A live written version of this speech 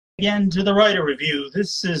Again to the Writer Review.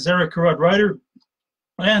 This is Eric Carruth Writer,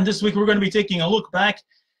 and this week we're going to be taking a look back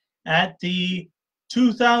at the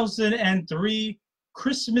 2003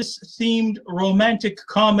 Christmas-themed romantic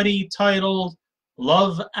comedy titled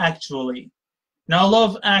Love Actually. Now,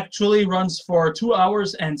 Love Actually runs for 2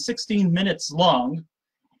 hours and 16 minutes long.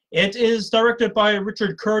 It is directed by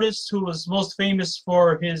Richard Curtis, who was most famous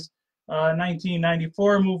for his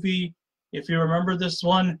 1994 movie, if you remember this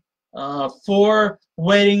one, 4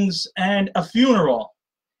 Weddings and a Funeral.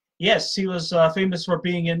 Yes, he was famous for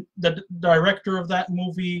being the director of that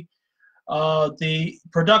movie. The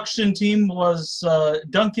production team was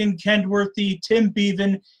Duncan Kenworthy, Tim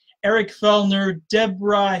Bevan, Eric Fellner,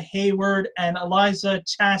 Deborah Hayward, and Eliza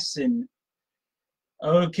Chassin.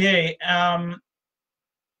 Okay,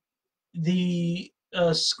 the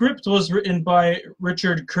script was written by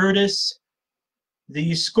Richard Curtis.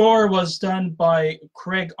 The score was done by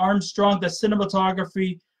Craig Armstrong, the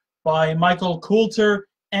cinematography by Michael Coulter,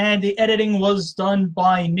 and the editing was done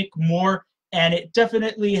by Nick Moore, and it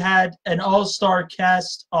definitely had an all-star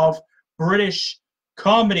cast of British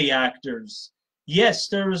comedy actors. Yes,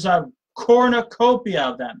 there was a cornucopia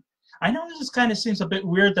of them. I know this kind of seems a bit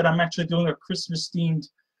weird that I'm actually doing a Christmas-themed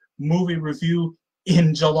movie review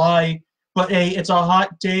in July, but hey, it's a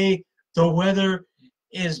hot day, the weather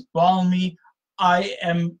is balmy, I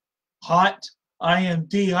am hot, I am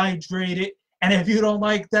dehydrated, and if you don't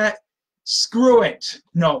like that, screw it.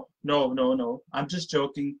 No. I'm just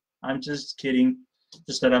joking. I'm just kidding.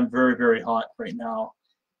 Just that I'm very, very hot right now.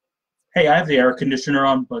 Hey, I have the air conditioner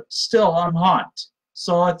on, but still I'm hot.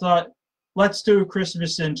 So I thought, let's do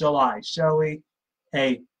Christmas in July, shall we?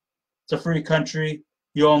 Hey, it's a free country.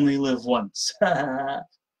 You only live once.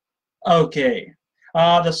 Okay.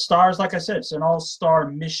 The stars, like I said, it's an all-star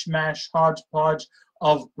mishmash hodgepodge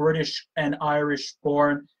of British and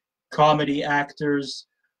Irish-born comedy actors.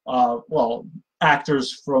 Well,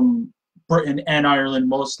 actors from Britain and Ireland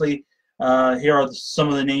mostly. Here are some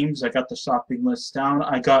of the names. I got the shopping list down.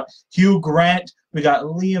 I got Hugh Grant. We got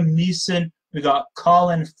Liam Neeson. We got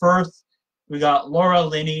Colin Firth. We got Laura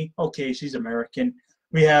Linney. Okay, she's American.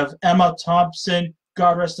 We have Emma Thompson.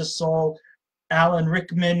 God rest his soul. Alan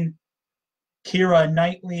Rickman. Keira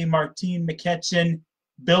Knightley, Martine McCutecheon,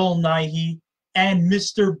 Bill Nighy, and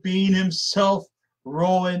Mr. Bean himself,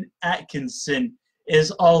 Rowan Atkinson,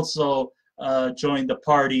 is also joined the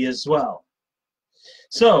party as well.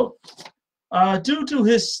 So, due to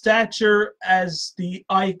his stature as the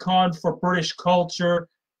icon for British culture,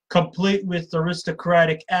 complete with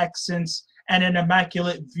aristocratic accents and an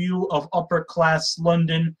immaculate view of upper-class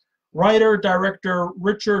London, writer-director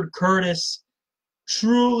Richard Curtis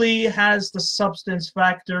truly has the substance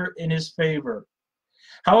factor in his favor.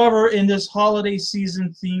 However, in this holiday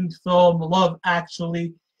season themed film, Love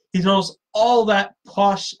Actually, he throws all that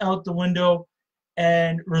posh out the window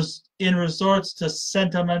and resorts to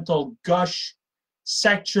sentimental gush,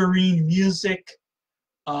 saccharine music,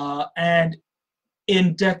 and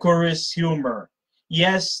indecorous humor.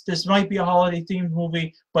 Yes, this might be a holiday themed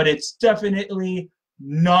movie, but it's definitely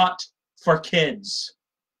not for kids.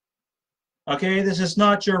 Okay, this is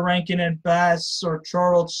not your Rankin and Bass or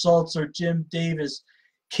Charles Schultz or Jim Davis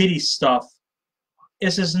kiddie stuff.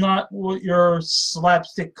 This is not your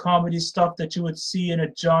slapstick comedy stuff that you would see in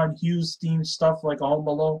a John Hughes themed stuff like a Home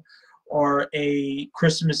Alone or a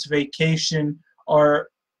Christmas Vacation or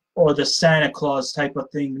the Santa Claus type of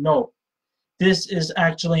thing. No, this is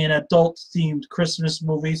actually an adult themed Christmas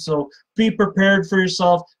movie, so be prepared for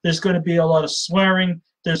yourself. There's going to be a lot of swearing.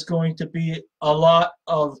 There's going to be a lot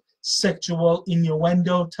of sexual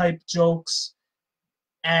innuendo type jokes,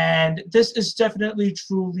 and this is definitely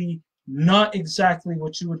truly not exactly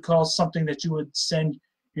what you would call something that you would send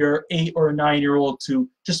your 8 or 9-year-old to.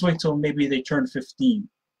 Just wait till maybe they turn 15,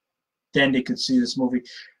 then they could see this movie.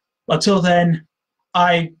 Until then,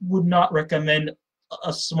 I would not recommend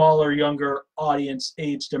a smaller, younger audience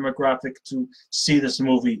age demographic to see this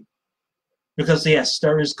movie, because yes,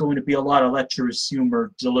 there is going to be a lot of lecherous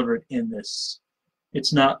humor delivered in this.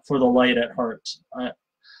 It's not for the light at heart.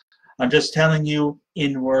 I'm just telling you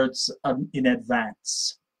in words in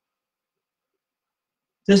advance.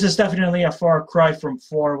 This is definitely a far cry from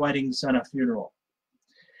 4 Weddings and a Funeral.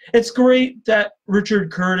 It's great that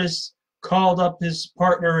Richard Curtis called up his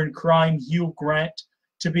partner in crime, Hugh Grant,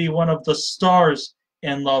 to be one of the stars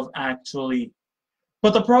in Love Actually.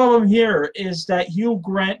 But the problem here is that Hugh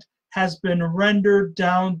Grant has been rendered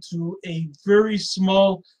down to a very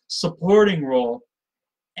small supporting role,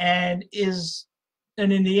 and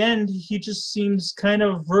in the end he just seems kind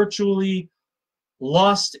of virtually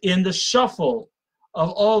lost in the shuffle of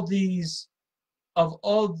all these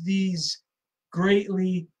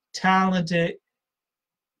greatly talented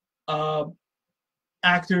uh,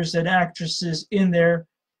 actors and actresses in there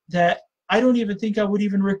that I don't even think I would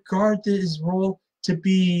even regard his role to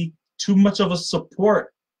be too much of a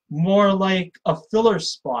support, more like a filler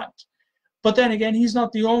spot. But then again, he's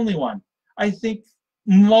not the only one. I think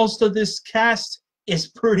most of this cast is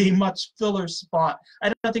pretty much filler spot.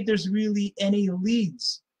 I don't think there's really any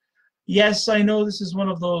leads. Yes, I know this is one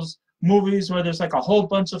of those movies where there's like a whole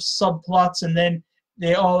bunch of subplots and then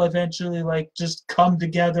they all eventually like just come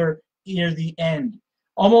together near the end.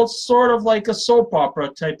 Almost sort of like a soap opera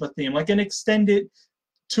type of theme, like an extended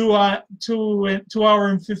 2 hour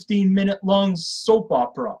and 15-minute long soap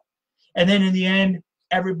opera. And then in the end,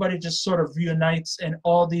 everybody just sort of reunites and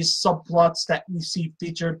all these subplots that we see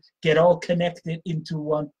featured get all connected into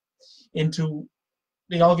one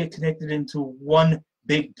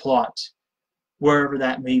big plot, wherever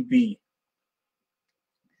that may be.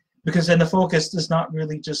 Because then the focus does not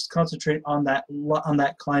really just concentrate on that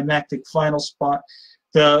climactic final spot.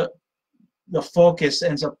 The focus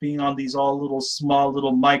ends up being on these all little small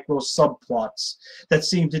little micro subplots that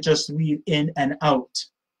seem to just weave in and out.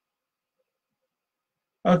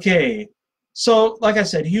 Okay, so like I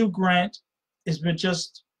said, Hugh Grant has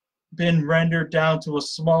been rendered down to a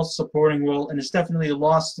small supporting role and is definitely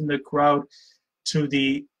lost in the crowd to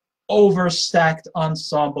the overstacked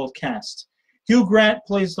ensemble cast. Hugh Grant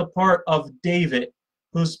plays the part of David,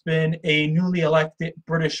 who's been a newly elected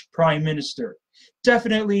British Prime Minister.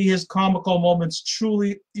 Definitely his comical moments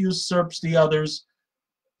truly usurps the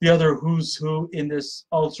other who's who in this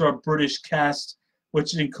ultra British cast,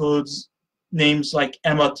 which includes names like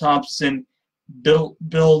Emma Thompson, Bill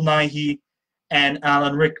Nighy, and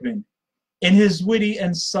Alan Rickman. In his witty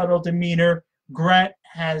and subtle demeanor, Grant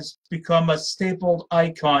has become a stapled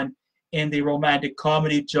icon in the romantic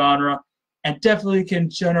comedy genre and definitely can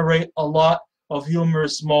generate a lot of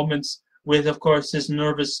humorous moments with, of course, his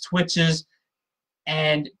nervous twitches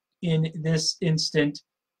and, in this instant,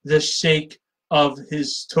 the shake of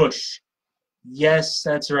his tush. Yes,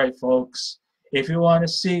 that's right, folks. If you want to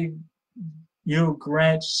see Hugh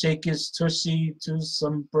Grant shake his tushy to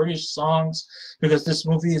some British songs, because this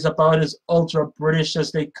movie is about as ultra British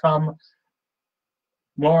as they come,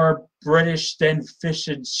 more British than fish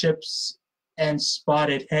and chips and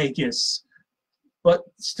spotted haggis. But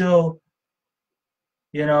still,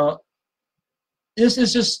 you know, this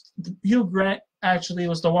is just, Hugh Grant actually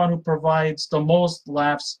was the one who provides the most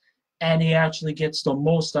laughs, and he actually gets the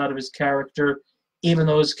most out of his character, even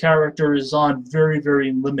though his character is on very,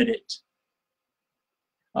 very limited.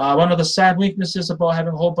 One of the sad weaknesses about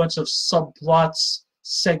having a whole bunch of subplots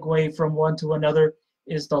segue from one to another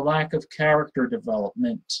is the lack of character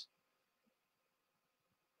development.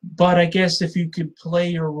 But I guess if you could play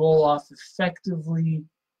your role off effectively,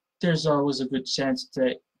 there's always a good chance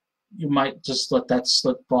that you might just let that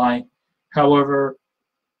slip by. However,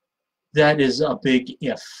 that is a big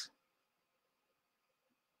if.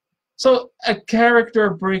 So a character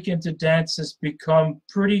break into dance has become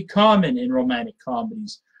pretty common in romantic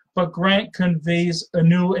comedies, but Grant conveys a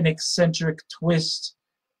new and eccentric twist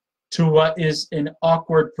to what is an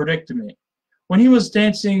awkward predicament. When he was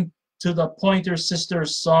dancing to the Pointer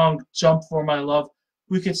Sisters song Jump for My Love,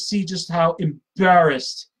 we could see just how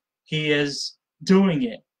embarrassed he is doing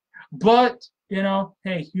it. But, you know,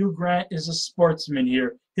 hey, Hugh Grant is a sportsman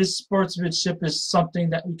here. His sportsmanship is something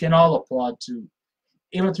that we can all applaud to.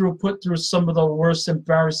 Even put through some of the worst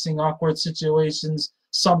embarrassing, awkward situations,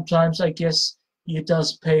 sometimes I guess it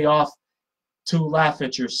does pay off to laugh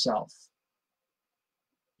at yourself.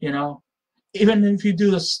 You know? Even if you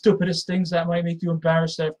do the stupidest things that might make you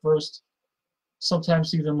embarrassed at first,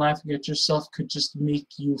 sometimes even laughing at yourself could just make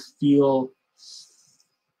you feel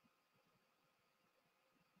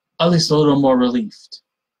at least a little more relieved.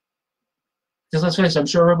 Because let's face it, I'm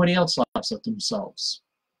sure everybody else laughs at themselves.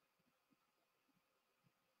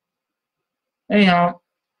 Anyhow,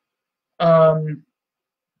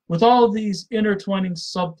 with all of these intertwining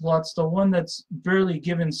subplots, the one that's barely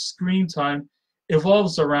given screen time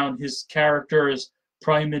evolves around his character as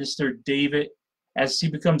Prime Minister David, as he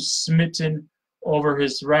becomes smitten over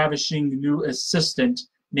his ravishing new assistant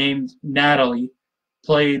named Natalie,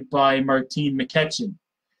 played by Martine McCutecheon.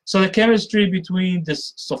 So the chemistry between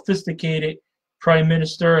this sophisticated Prime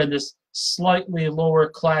Minister and this slightly lower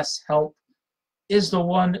class help is the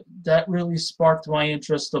one that really sparked my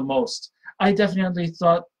interest the most. I definitely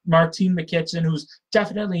thought Martine McCutecheon, who's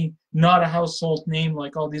definitely not a household name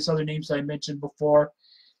like all these other names I mentioned before,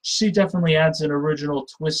 she definitely adds an original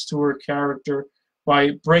twist to her character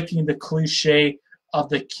by breaking the cliche of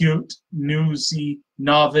the cute, newsy,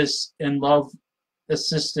 novice in love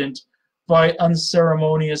assistant by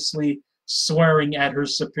unceremoniously swearing at her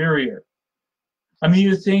superior. I mean,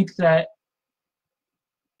 you think that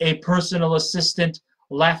a personal assistant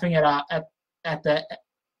laughing at the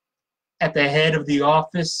head of the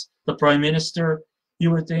office, the prime minister,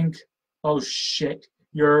 you would think, oh shit,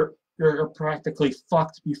 you're practically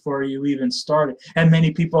fucked before you even started. And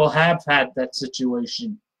many people have had that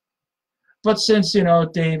situation. But since,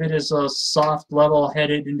 David is a soft,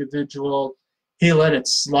 level-headed individual, he let it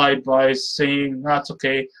slide by saying, that's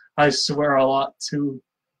okay, I swear a lot too.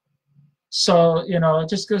 So, it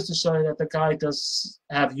just goes to show you that the guy does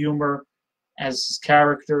have humor as his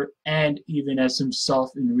character and even as himself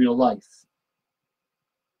in real life.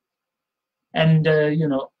 And,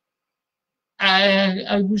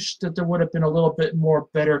 I wish that there would have been a little bit more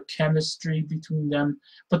better chemistry between them.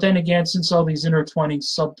 But then again, since all these intertwining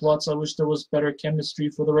subplots, I wish there was better chemistry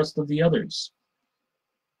for the rest of the others.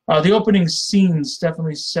 The opening scenes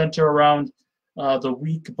definitely center around the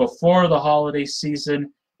week before the holiday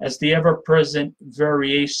season, as the ever-present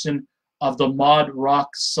variation of the mod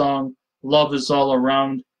rock song Love Is All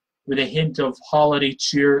Around with a hint of holiday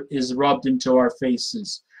cheer is rubbed into our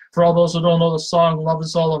faces. For all those who don't know the song Love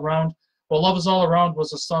Is All Around, well, Love Is All Around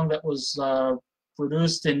was a song that was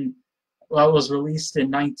released in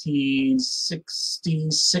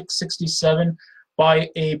 1966-67 by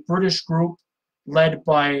a British group led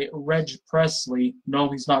by Reg Presley. No,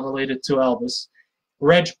 he's not related to Elvis.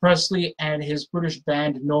 Reg Presley and his British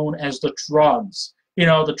band known as the Trogs.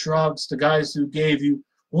 The Trogs, the guys who gave you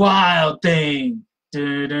Wild Thing.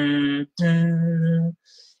 Dun, dun, dun.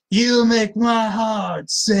 You make my heart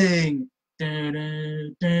sing. Dun,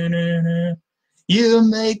 dun, dun, dun, dun. You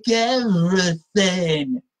make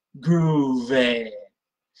everything groovy.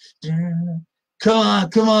 Dun.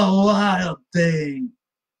 Come on, Wild Thing.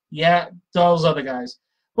 Yeah, those other guys.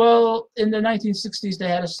 Well, in the 1960s, they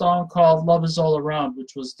had a song called Love Is All Around,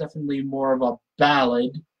 which was definitely more of a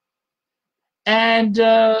ballad. And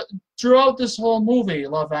throughout this whole movie,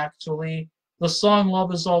 Love Actually, the song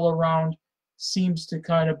Love Is All Around seems to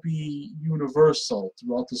kind of be universal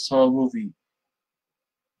throughout this whole movie.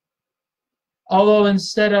 Although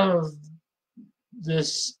instead of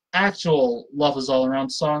this actual Love Is All Around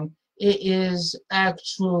song, it is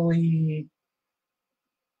actually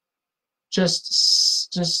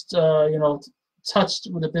just touched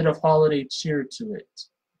with a bit of holiday cheer to it.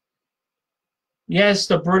 Yes,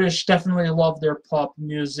 the British definitely love their pop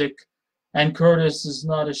music, and Curtis is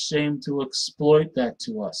not ashamed to exploit that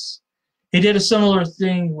to us. He did a similar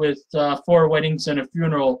thing with 4 Weddings and a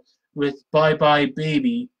Funeral with Bye Bye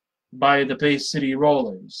Baby by the Bay City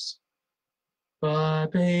Rollers. Bye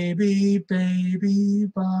baby, baby,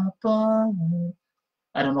 bye bye.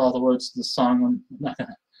 I don't know all the words to the song. I'm not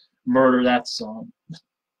gonna murder that song.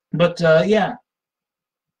 But yeah,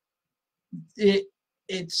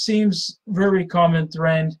 it seems very common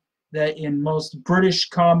thread that in most British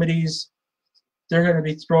comedies, they're going to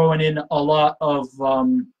be throwing in a lot of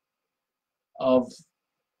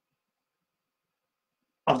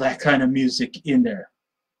that kind of music in there.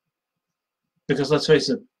 Because let's face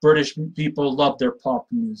it, British people love their pop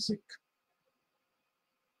music.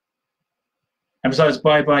 And besides,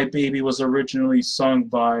 Bye Bye Baby was originally sung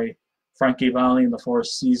by Frankie Valli in the Four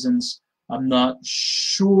Seasons. I'm not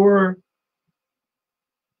sure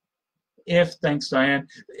if, thanks Diane,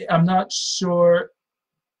 I'm not sure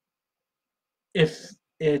if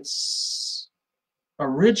it's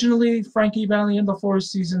originally Frankie Valli in the Four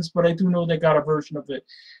Seasons, but I do know they got a version of it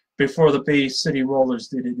before the Bay City Rollers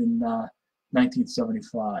did it in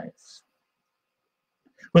 1975.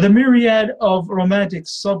 With a myriad of romantic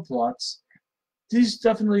subplots, these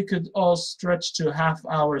definitely could all stretch to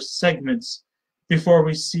half-hour segments before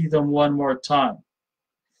we see them one more time.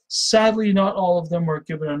 Sadly, not all of them were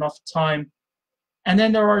given enough time, and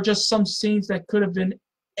then there are just some scenes that could have been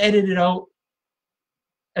edited out,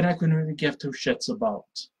 and I couldn't even give 2 shits about.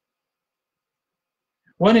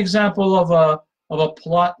 One example of a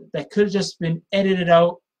plot that could have just been edited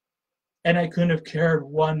out, and I couldn't have cared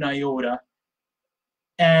 1 iota,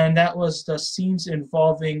 and that was the scenes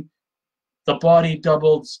involving the body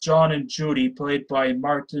doubles John and Judy, played by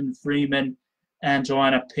Martine, Freeman, and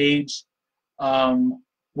Joanna Page.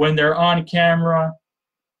 When they're on camera,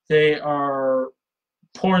 they are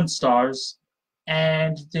porn stars,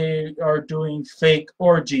 and they are doing fake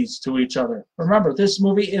orgies to each other. Remember, this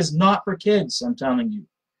movie is not for kids, I'm telling you.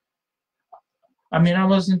 I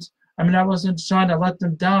wasn't trying to let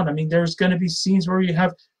them down. I mean, there's going to be scenes where you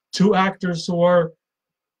have 2 actors who are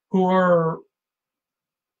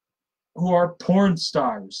porn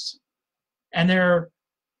stars, and they're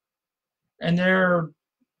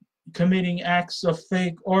committing acts of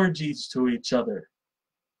fake orgies to each other.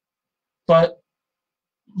 But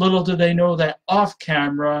little do they know that off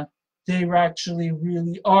camera, they actually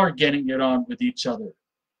really are getting it on with each other.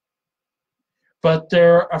 But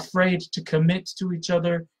they're afraid to commit to each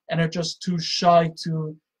other and are just too shy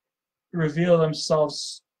to reveal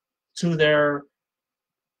themselves to their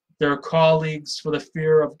colleagues for the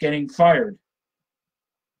fear of getting fired.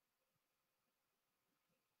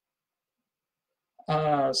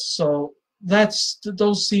 So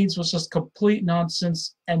those scenes was just complete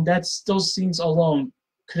nonsense, and those scenes alone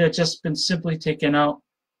could have just been simply taken out,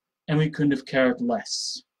 and we couldn't have cared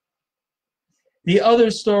less. The other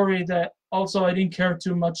story that also I didn't care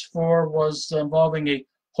too much for was involving a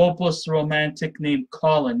hopeless romantic named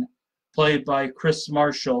Colin, played by Chris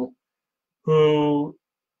Marshall, who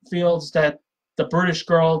feels that the British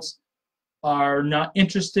girls are not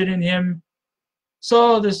interested in him.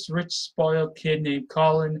 So this rich, spoiled kid named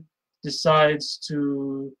Colin decides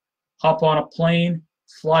to hop on a plane,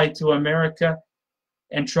 fly to America,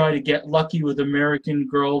 and try to get lucky with American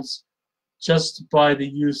girls just by the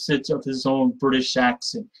usage of his own British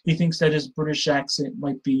accent. He thinks that his British accent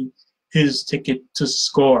might be his ticket to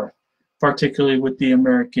score, particularly with the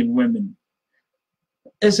American women.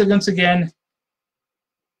 Once again,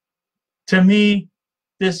 to me,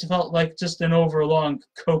 this felt like just an overlong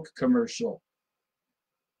Coke commercial.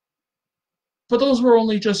 But those were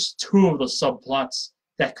only just two of the subplots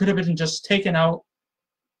that could have been just taken out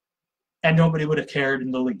and nobody would have cared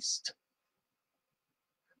in the least.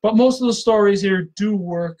 But most of the stories here do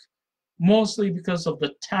work, mostly because of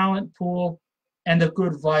the talent pool and the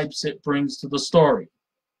good vibes it brings to the story.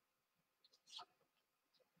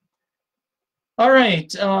 All right,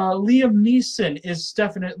 Liam Neeson is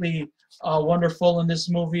definitely wonderful in this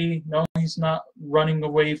movie. No, he's not running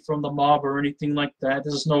away from the mob or anything like that.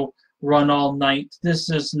 There's no Run All Night. This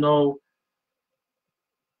is no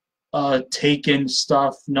Taken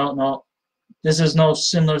stuff. No. This is no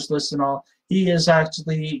Schindler's List and all. He is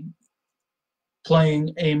actually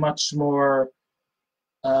playing a much more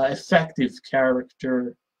effective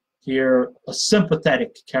character here, a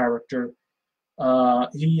sympathetic character.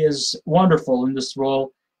 He is wonderful in this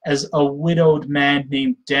role as a widowed man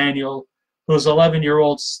named Daniel, whose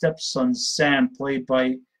 11-year-old stepson, Sam, played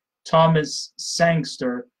by Thomas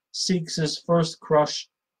Sangster, seeks his first crush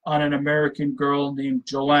on an American girl named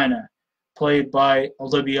Joanna, played by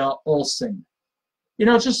Olivia Olsen. You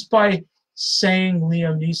know, just by saying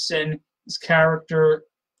Liam Neeson's character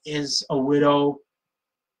is a widow,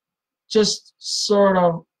 just sort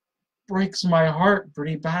of breaks my heart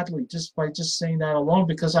pretty badly just by just saying that alone,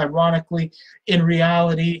 because ironically, in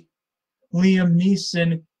reality, Liam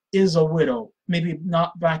Neeson is a widow. Maybe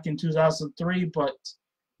not back in 2003, but,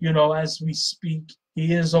 you know, as we speak,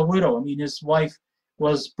 he is a widow. I mean, his wife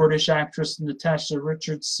was British actress Natasha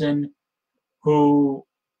Richardson, who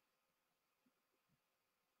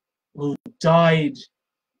died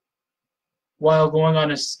while going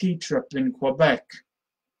on a ski trip in Quebec.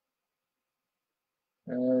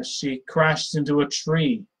 She crashed into a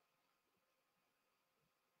tree.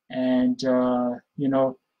 And, you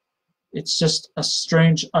know, it's just a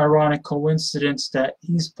strange, ironic coincidence that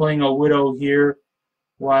he's playing a widow here,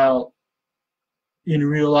 while in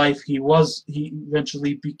real life he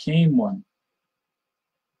eventually became one.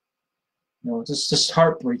 You know, it's just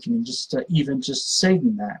heartbreaking just even just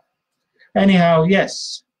saying that. Anyhow,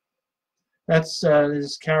 yes, that's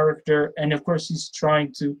his character, and of course he's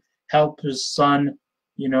trying to help his son,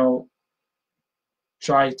 you know,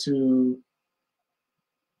 try to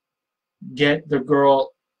get the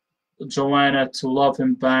girl Joanna to love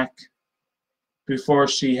him back before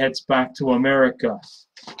she heads back to America.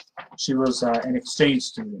 She was an exchange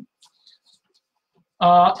student.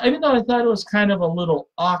 Even though I thought it was kind of a little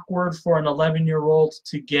awkward for an 11-year-old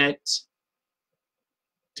to get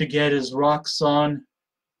his rocks on,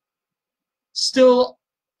 still,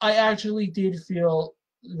 I actually did feel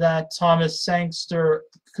that Thomas Sangster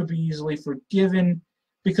could be easily forgiven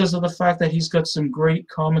because of the fact that he's got some great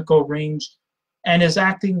comical range, and his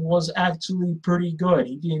acting was actually pretty good.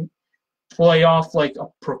 He didn't play off like a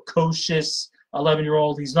precocious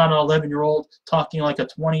 11-year-old. He's not an 11-year-old talking like a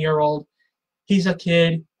 20-year-old. He's a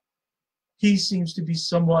kid. He seems to be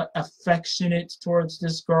somewhat affectionate towards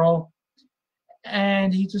this girl,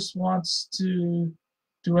 and he just wants to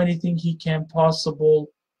do anything he can possible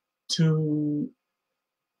to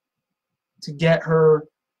get her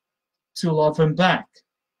to love him back.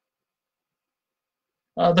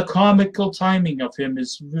 The comical timing of him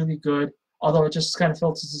is really good, although I just kind of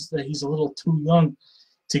felt that he's a little too young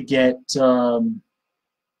to get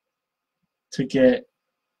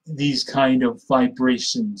these kind of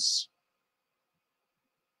vibrations.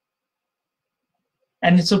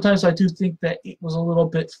 And sometimes I do think that it was a little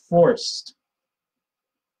bit forced.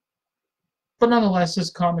 But nonetheless, his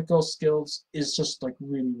comical skills is just like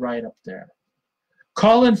really right up there.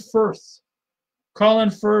 Colin Firth. Colin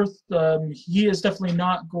Firth, he is definitely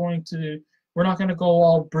not going to, we're not going to go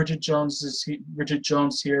all Bridget Jones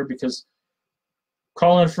here, because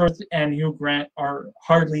Colin Firth and Hugh Grant are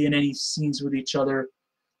hardly in any scenes with each other.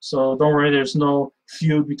 So don't worry, there's no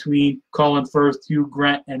feud between Colin Firth, Hugh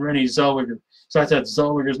Grant, and Renee Zellweger. So I said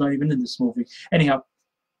Zellweger's not even in this movie. Anyhow,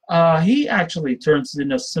 he actually turns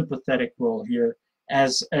in a sympathetic role here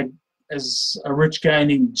as a rich guy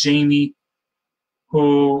named Jamie,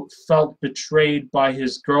 who felt betrayed by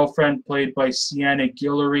his girlfriend, played by Sienna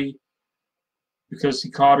Guillory, because he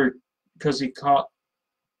caught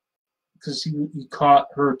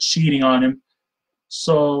her cheating on him.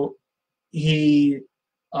 So he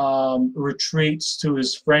retreats to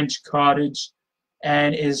his French cottage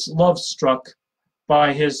and is love struck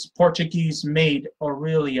by his Portuguese maid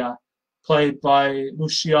Aurelia, played by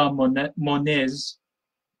Lucia Moniz.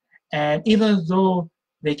 And even though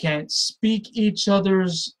they can't speak each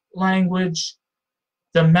other's language,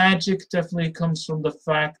 the magic definitely comes from the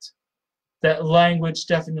fact that language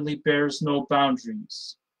definitely bears no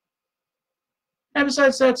boundaries. And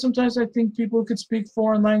besides that, sometimes I think people who can speak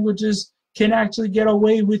foreign languages can actually get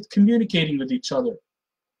away with communicating with each other.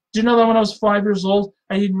 Do you know that when I was 5 years old,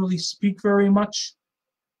 I didn't really speak very much?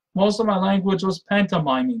 Most of my language was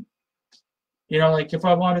pantomiming. You know, like if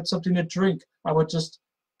I wanted something to drink, I would just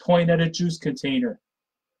point at a juice container.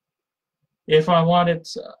 If I wanted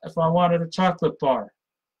a chocolate bar,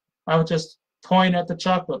 I would just point at the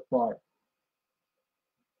chocolate bar.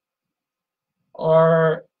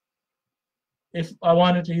 Or if I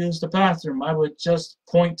wanted to use the bathroom, I would just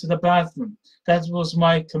point to the bathroom. That was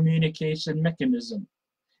my communication mechanism.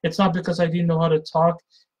 It's not because I didn't know how to talk.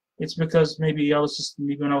 It's because maybe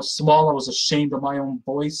when I was small, I was ashamed of my own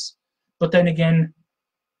voice. But then again,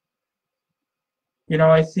 you know,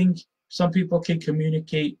 I think some people can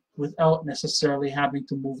communicate without necessarily having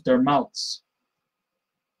to move their mouths.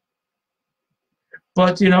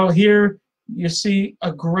 But, you know, here you see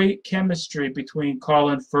a great chemistry between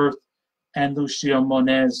Colin Firth and Lucia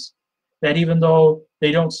Moniz, that even though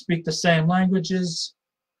they don't speak the same languages,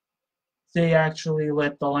 they actually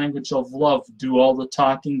let the language of love do all the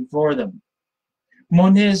talking for them.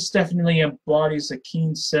 Moniz definitely embodies a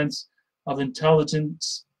keen sense of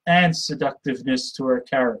intelligence and seductiveness to her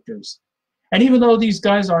characters. And even though these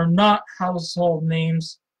guys are not household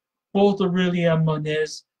names, both Aurelia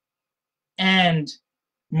Moniz and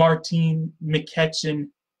Martine McCutecheon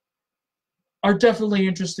are definitely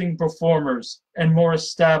interesting performers and more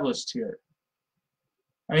established here.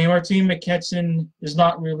 I mean, Martine McCutecheon is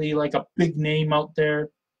not really like a big name out there.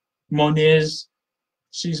 Moniz,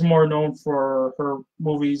 she's more known for her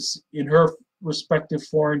movies in her respective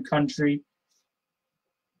foreign country.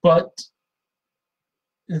 But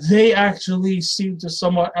they actually seem to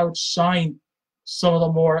somewhat outshine some of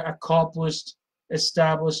the more accomplished,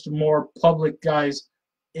 established, more public guys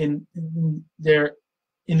in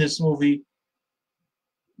this movie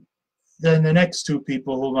than the next two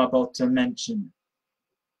people who I'm about to mention.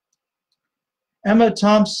 Emma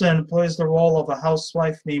Thompson plays the role of a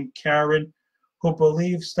housewife named Karen, who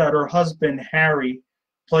believes that her husband Harry,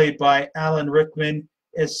 played by Alan Rickman,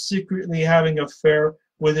 is secretly having an affair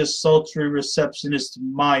with his sultry receptionist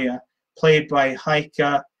Maya, played by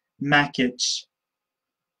Heike Makic.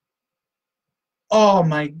 Oh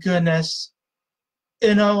my goodness.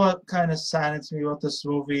 You know what kind of saddens me about this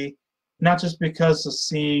movie? Not just because of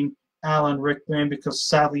seeing Alan Rickman, because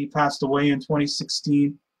sadly he passed away in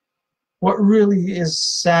 2016. What really is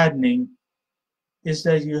saddening is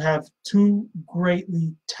that you have two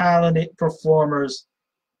greatly talented performers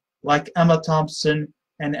like Emma Thompson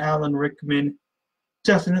and Alan Rickman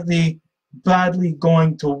definitely badly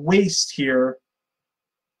going to waste here.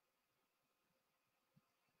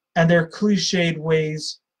 And their cliched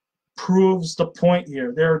ways proves the point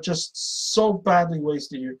here. They're just so badly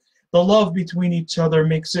wasted here. The love between each other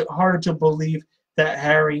makes it hard to believe that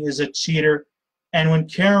Harry is a cheater. And when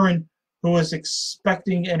Karen, who is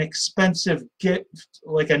expecting an expensive gift,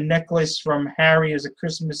 like a necklace from Harry as a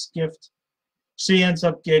Christmas gift, she ends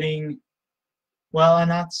up getting, well, a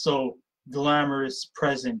not so glamorous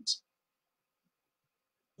present.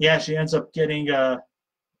 Yeah, she ends up getting a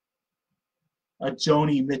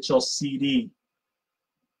Joni Mitchell CD,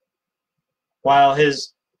 while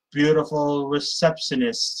his beautiful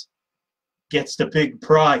receptionist gets the big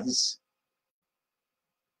prize.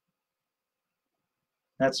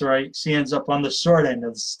 That's right. She ends up on the short end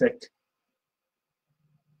of the stick.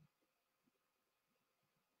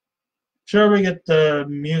 Sure, we get the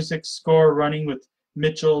music score running with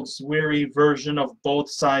Mitchell's weary version of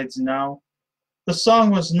Both Sides Now. The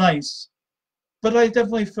song was nice, but I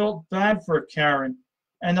definitely felt bad for Karen,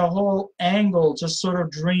 and the whole angle just sort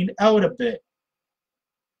of drained out a bit.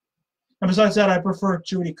 And besides that, I prefer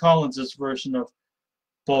Judy Collins' version of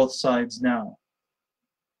Both Sides Now.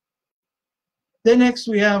 Then next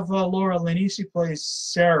we have Laura Linney. She plays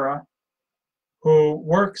Sarah, who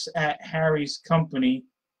works at Harry's company,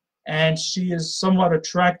 and she is somewhat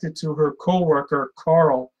attracted to her co-worker,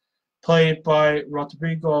 Carl, played by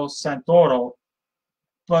Rodrigo Santoro,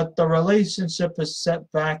 but the relationship is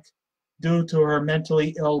set back due to her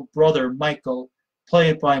mentally ill brother, Michael,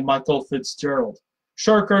 played by Michael Fitzgerald.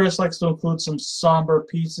 Sure, Curtis likes to include some somber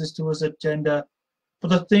pieces to his agenda, but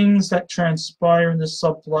the things that transpire in the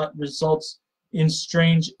subplot results in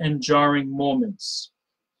strange and jarring moments.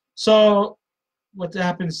 So what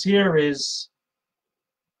happens here is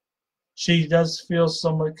she does feel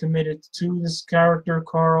somewhat committed to this character,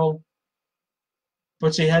 Carl,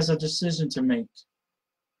 but she has a decision to make.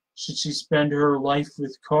 Should she spend her life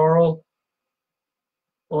with Carl,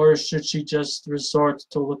 or should she just resort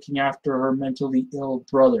to looking after her mentally ill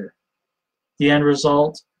brother? The end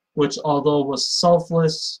result, which although was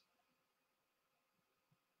selfless,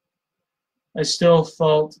 I still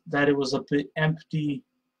felt that it was a bit empty,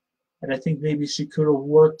 and I think maybe she could have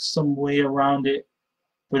worked some way around it,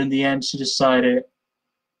 but in the end she decided,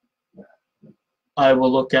 I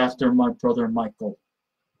will look after my brother Michael.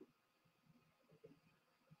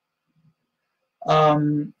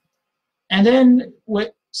 And then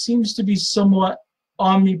what seems to be somewhat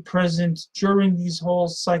omnipresent during these whole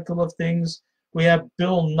cycle of things, we have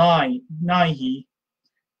Bill Nighy.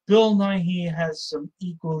 Bill Nighy has some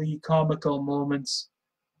equally comical moments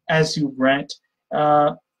as Hugh Grant.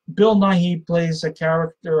 Bill Nighy plays a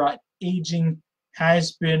character, an aging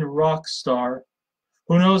has-been rock star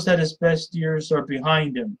who knows that his best years are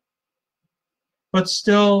behind him. But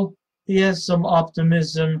still, he has some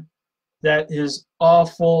optimism that his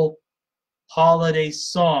awful holiday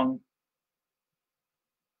song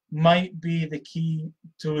might be the key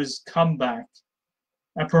to his comeback,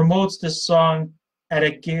 and promotes this song at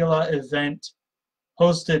a gala event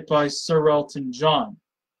hosted by Sir Elton John.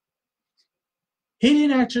 He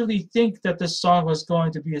didn't actually think that this song was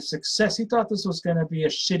going to be a success. He thought this was going to be a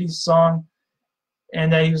shitty song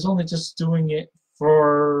and that he was only just doing it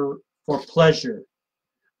for pleasure.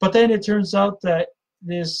 But then it turns out that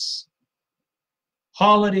this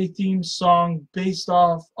holiday themed song based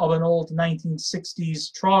off of an old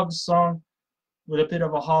 1960s Trog song with a bit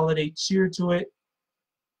of a holiday cheer to it,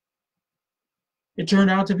 it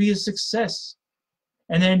turned out to be a success.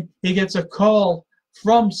 And then he gets a call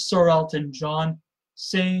from Sir Elton John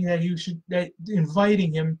saying that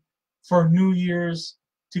inviting him for New Year's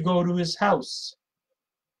to go to his house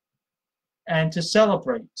and to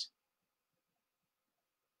celebrate.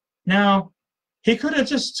 Now, he could have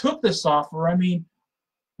just took this offer. I mean,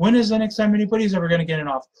 when is the next time anybody's ever going to get an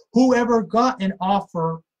offer? Whoever got an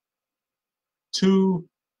offer to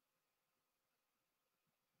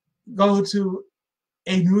go to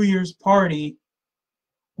a New Year's party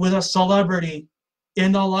with a celebrity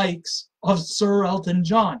in the likes of Sir Elton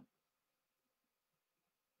John?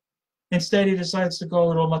 Instead, he decides to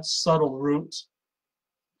go to a much subtle route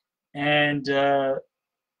and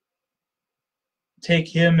take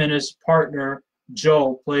him and his partner,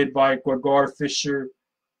 Joe, played by Gregor Fisher.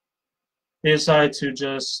 They decide to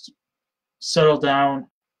just settle down,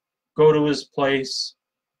 go to his place,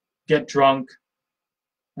 get drunk,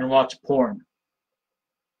 and watch porn.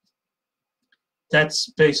 That's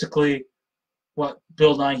basically what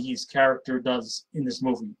Bill Nighy's character does in this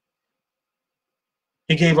movie.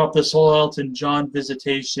 He gave up this whole Elton John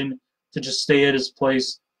visitation to just stay at his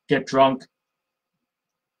place, get drunk,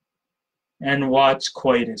 and watch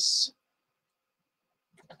coitus.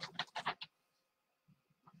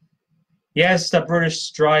 Yes, the British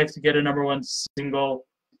strive to get a #1 single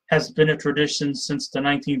has been a tradition since the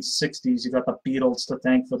 1960s. You got the Beatles to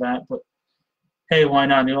thank for that, but hey, why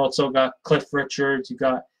not? You also got Cliff Richard. You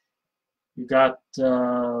got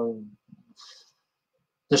the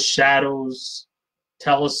Shadows,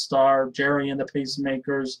 Telstar, Jerry and the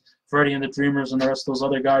Pacemakers, Freddie and the Dreamers, and the rest of those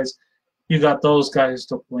other guys. You got those guys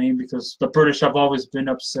to blame because the British have always been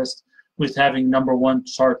obsessed with having #1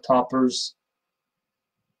 chart toppers.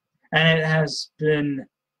 And it has been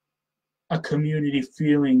a community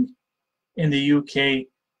feeling in the UK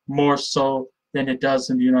more so than it does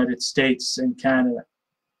in the United States and Canada.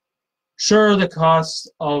 Sure, the cost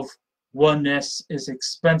of oneness is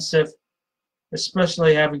expensive,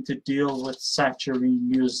 especially having to deal with saccharine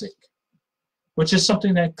music, which is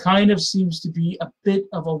something that kind of seems to be a bit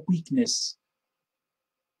of a weakness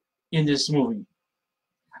in this movie.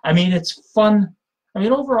 I mean, it's fun. I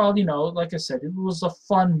mean, overall, you know, like I said, it was a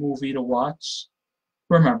fun movie to watch.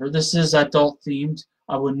 Remember, this is adult themed.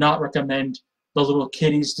 I would not recommend the little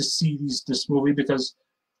kiddies to see this movie, because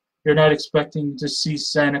you're not expecting to see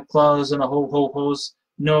Santa Claus and a ho-ho-hos.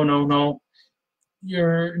 No, no, no.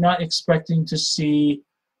 You're not expecting to see,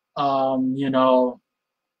 you know,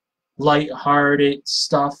 light-hearted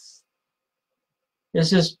stuff.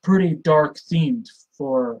 This is pretty dark themed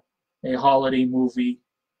for a holiday movie.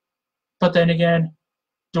 But then again,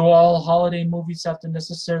 do all holiday movies have to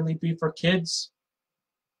necessarily be for kids?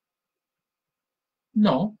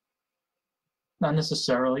 No, not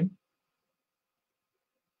necessarily.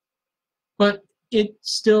 But it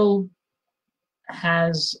still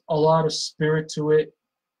has a lot of spirit to it.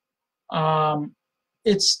 There are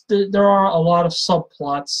a lot of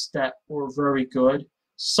subplots that were very good.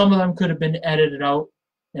 Some of them could have been edited out,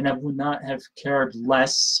 and I would not have cared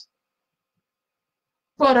less.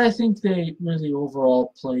 But I think they really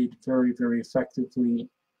overall played very, very effectively.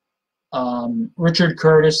 Richard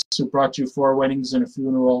Curtis, who brought you Four Weddings and a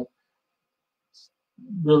Funeral,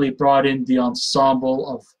 really brought in the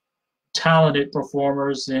ensemble of talented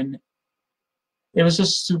performers in. It was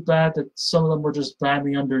just too bad that some of them were just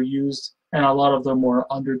badly underused, and a lot of them were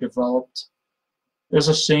underdeveloped. It was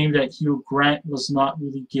a shame that Hugh Grant was not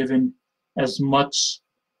really given as much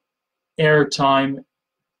airtime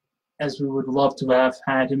as we would love to have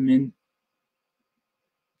had him in.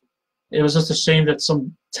 It was just a shame that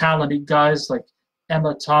some talented guys like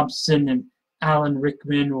Emma Thompson and Alan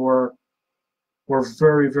Rickman were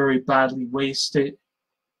very, very badly wasted.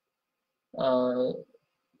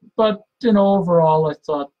 But you know, overall, I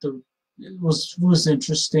thought it was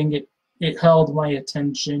interesting. It held my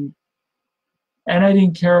attention, and I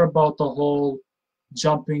didn't care about the whole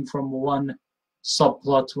jumping from one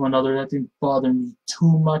subplot to another. That didn't bother me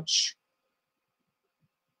too much.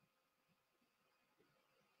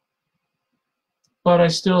 But I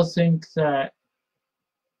still think that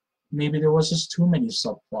maybe there was just too many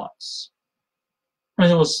subplots. I mean,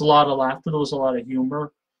 there was a lot of laughter, there was a lot of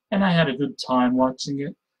humor, and I had a good time watching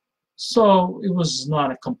it. So it was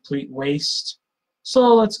not a complete waste.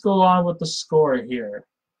 So let's go on with the score here.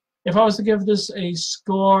 If I was to give this a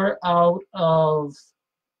score out of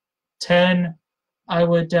 10, I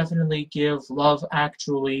would definitely give Love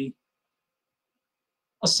Actually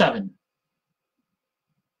a 7.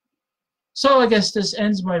 So I guess this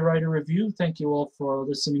ends my writer review. Thank you all for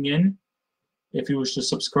listening in. If you wish to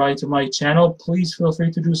subscribe to my channel, please feel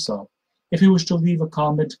free to do so. If you wish to leave a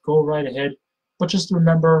comment, go right ahead. But just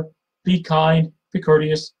remember, be kind, be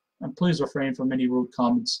courteous, and please refrain from any rude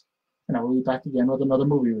comments. And I will be back again with another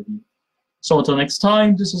movie review. So until next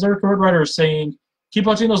time, this is Eric Writer saying, keep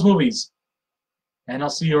watching those movies, and I'll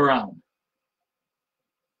see you around.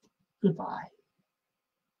 Goodbye.